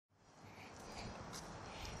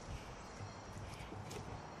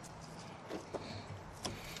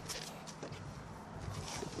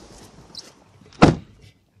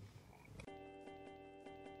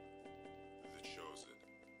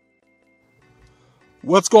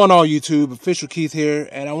What's going on, YouTube? Official Keith here,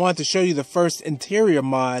 and I wanted to show you the first interior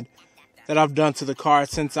mod that I've done to the car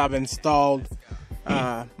since I've installed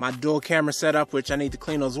my dual camera setup, which I need to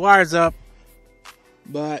clean those wires up.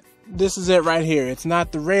 But this is it right here. It's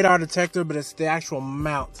not the radar detector, but it's the actual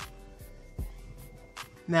mount.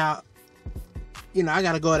 Now, you know, I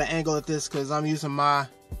gotta go at an angle at this because I'm using my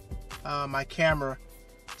my camera,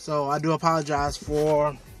 so I do apologize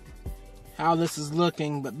for how this is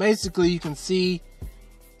looking. But basically, you can see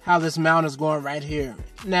how this mount is going right here.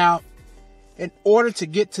 Now, in order to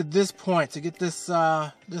get to this point, to get this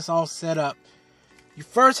this all set up, you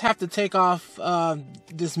first have to take off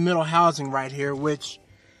this middle housing right here, which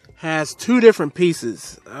has two different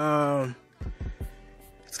pieces. It's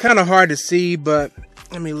kind of hard to see, but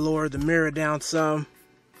let me lower the mirror down some.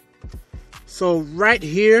 So right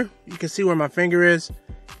here, you can see where my finger is,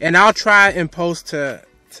 and I'll try in post to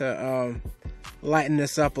lighten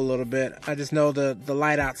this up a little bit. I just know the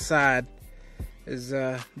light outside is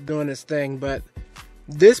doing its thing, but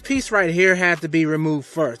this piece right here had to be removed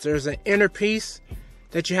first. There's an inner piece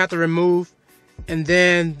that you have to remove, and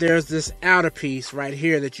then there's this outer piece right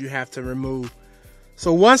here that you have to remove.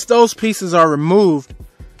 So once those pieces are removed,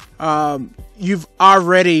 you've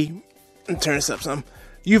already, let me turn this up some,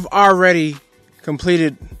 you've already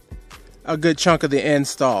completed a good chunk of the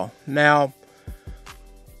install. Now,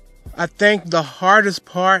 I think the hardest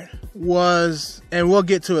part was, and we'll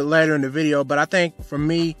get to it later in the video, but I think for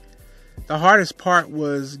me, the hardest part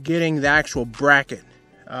was getting the actual bracket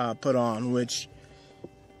put on, which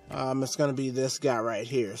it's going to be this guy right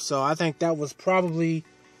here. So I think that was probably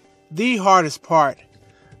the hardest part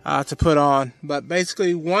to put on. But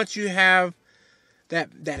basically, once you have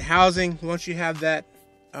that housing, once you have that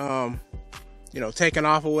you know, taken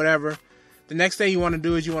off or whatever, the next thing you want to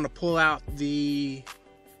do is you want to pull out the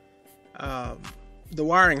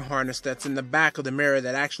wiring harness that's in the back of the mirror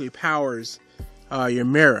that actually powers your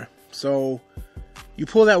mirror. So you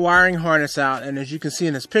pull that wiring harness out, and as you can see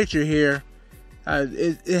in this picture here,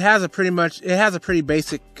 it has a pretty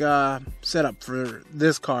basic setup for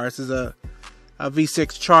this car. This is a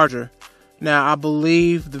V6 charger. Now I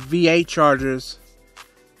believe the V8 chargers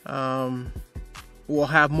will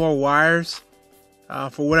have more wires.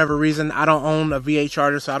 For whatever reason, I don't own a V8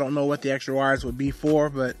 charger, so I don't know what the extra wires would be for,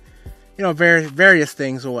 but you know, various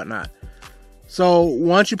things or whatnot. So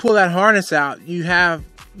once you pull that harness out, you have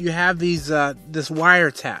these this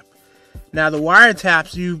wiretap. Now the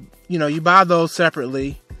wiretaps, you know, you buy those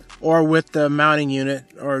separately or with the mounting unit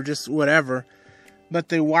or just whatever. But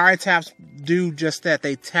the wiretaps do just that.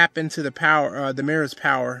 They tap into the power, the mirror's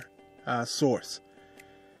power source.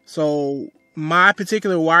 So my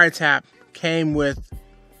particular wiretap came with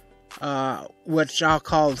what I'll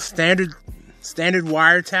call standard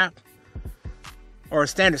wiretap, or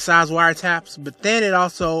standard size wiretaps, but then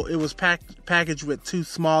it was packaged with two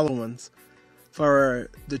smaller ones for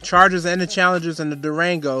the Chargers and the Challengers and the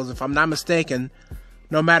Durangos. If I'm not mistaken,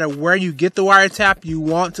 no matter where you get the wiretap, you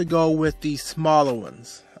want to go with the smaller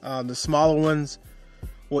ones. The smaller ones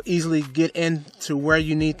will easily get into where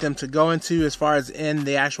you need them to go into as far as in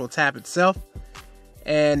the actual tap itself,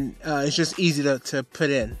 and it's just easy to put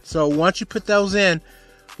in. So once you put those in,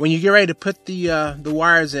 when you get ready to put the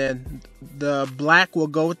wires in, the black will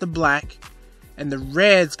go with the black, and the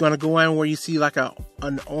red's going to go in where you see like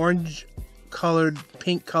an orange colored,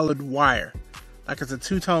 pink colored wire, like it's a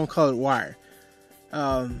two-tone colored wire.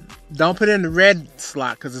 Don't put it in the red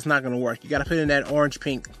slot because it's not going to work. You got to put it in that orange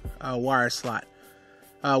pink wire slot.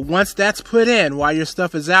 Once that's put in, while your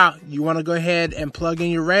stuff is out, you want to go ahead and plug in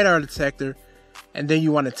your radar detector, and then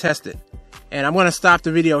you want to test it. And I'm going to stop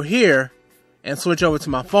the video here and switch over to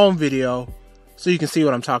my phone video so you can see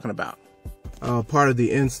what I'm talking about. Part of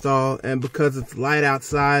the install, and because it's light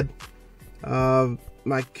outside,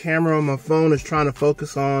 my camera on my phone is trying to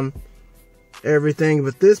focus on everything,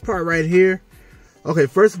 but this part right here, okay,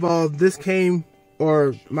 first of all, this came,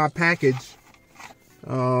 or my package,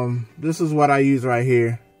 this is what I use right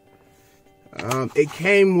here. It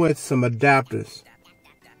came with some adapters.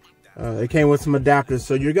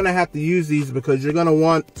 So you're gonna have to use these because you're gonna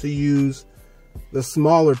want to use the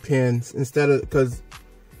smaller pins instead of, because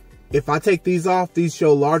if I take these off, these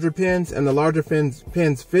show larger pins, and the larger pins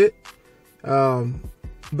fit,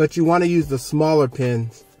 but you want to use the smaller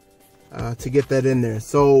pins to get that in there.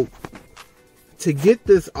 So to get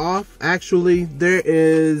this off, actually, there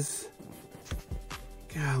is,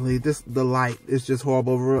 golly, the light is just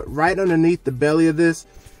horrible. Right underneath the belly of this,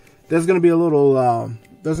 there's gonna be a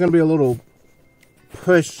little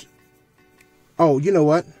push. Oh, you know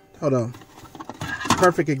what? Hold on.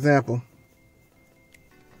 Perfect example.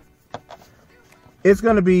 it's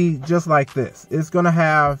going to be just like this. It's going to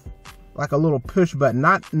have like a little push button,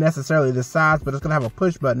 not necessarily the size, but it's going to have a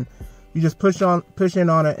push button. You just push in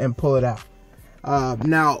on it and pull it out.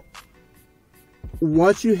 Now,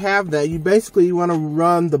 once you have that, you basically want to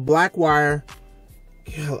run the black wire.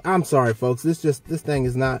 I'm sorry, folks. This thing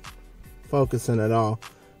is not focusing at all.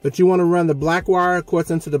 But you want to run the black wire, of course,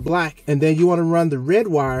 into the black, and then you want to run the red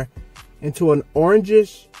wire into an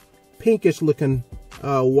orangish, pinkish looking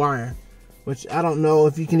wire, which I don't know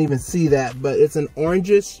if you can even see that, but it's an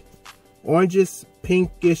orangish,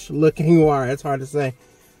 pinkish looking wire. It's hard to say.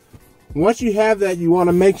 Once you have that, you want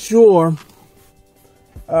to make sure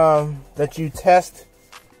that you test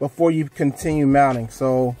before you continue mounting.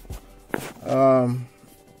 So,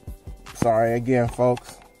 sorry again,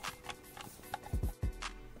 folks.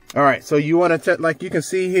 All right, so you want to, like you can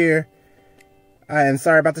see here, and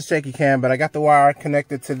sorry about the shaky cam, but I got the wire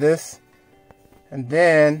connected to this, and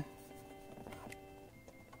then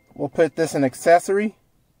we'll put this in accessory,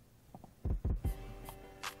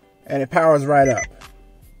 and it powers right up.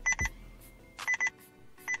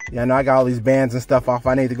 Yeah, I know I got all these bands and stuff off.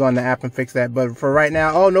 I need to go in the app and fix that, but for right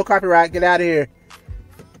now, oh, no copyright, get out of here.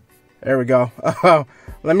 There we go.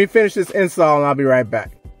 Let me finish this install and I'll be right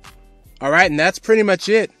back. All right, and that's pretty much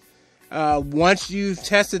it. Once you've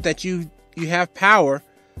tested that you have power,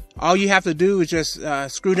 all you have to do is just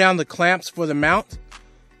screw down the clamps for the mount,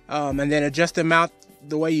 and then adjust the mount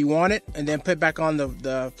the way you want it, and then put back on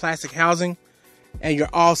the plastic housing, and you're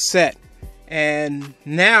all set. And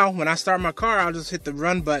now when I start my car, I'll just hit the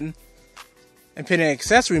run button and put in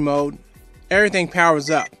accessory mode. Everything powers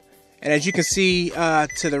up, and as you can see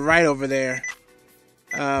to the right over there,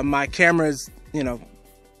 my camera's,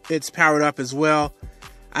 it's powered up as well.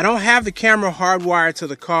 I don't have the camera hardwired to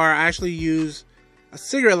the car. I actually use a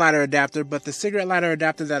cigarette lighter adapter, but the cigarette lighter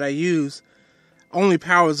adapter that I use only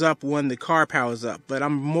powers up when the car powers up. But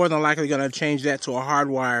I'm more than likely going to change that to a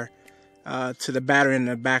hardwire to the battery in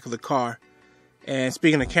the back of the car. And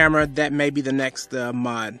speaking of camera, that may be the next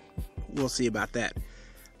mod. We'll see about that.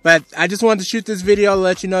 But I just wanted to shoot this video to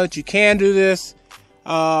let you know that you can do this.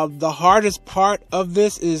 The hardest part of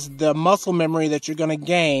this is the muscle memory that you're going to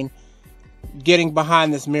gain getting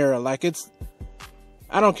behind this mirror. Like,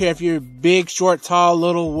 I don't care if you're big, short, tall,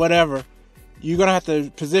 little, whatever. You're going to have to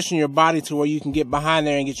position your body to where you can get behind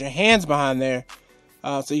there and get your hands behind there.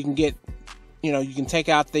 So you can get, you can take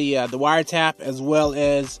out the wiretap as well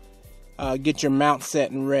as get your mount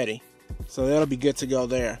set and ready. So that'll be good to go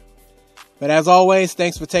there. But as always,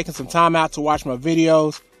 thanks for taking some time out to watch my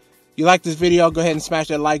videos. If you like this video, go ahead and smash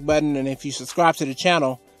that like button. And if you subscribe to the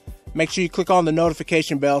channel, make sure you click on the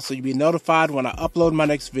notification bell so you'll be notified when I upload my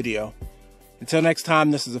next video. Until next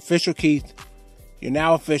time, this is Official Keith. You're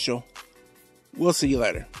now official. We'll see you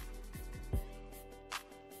later.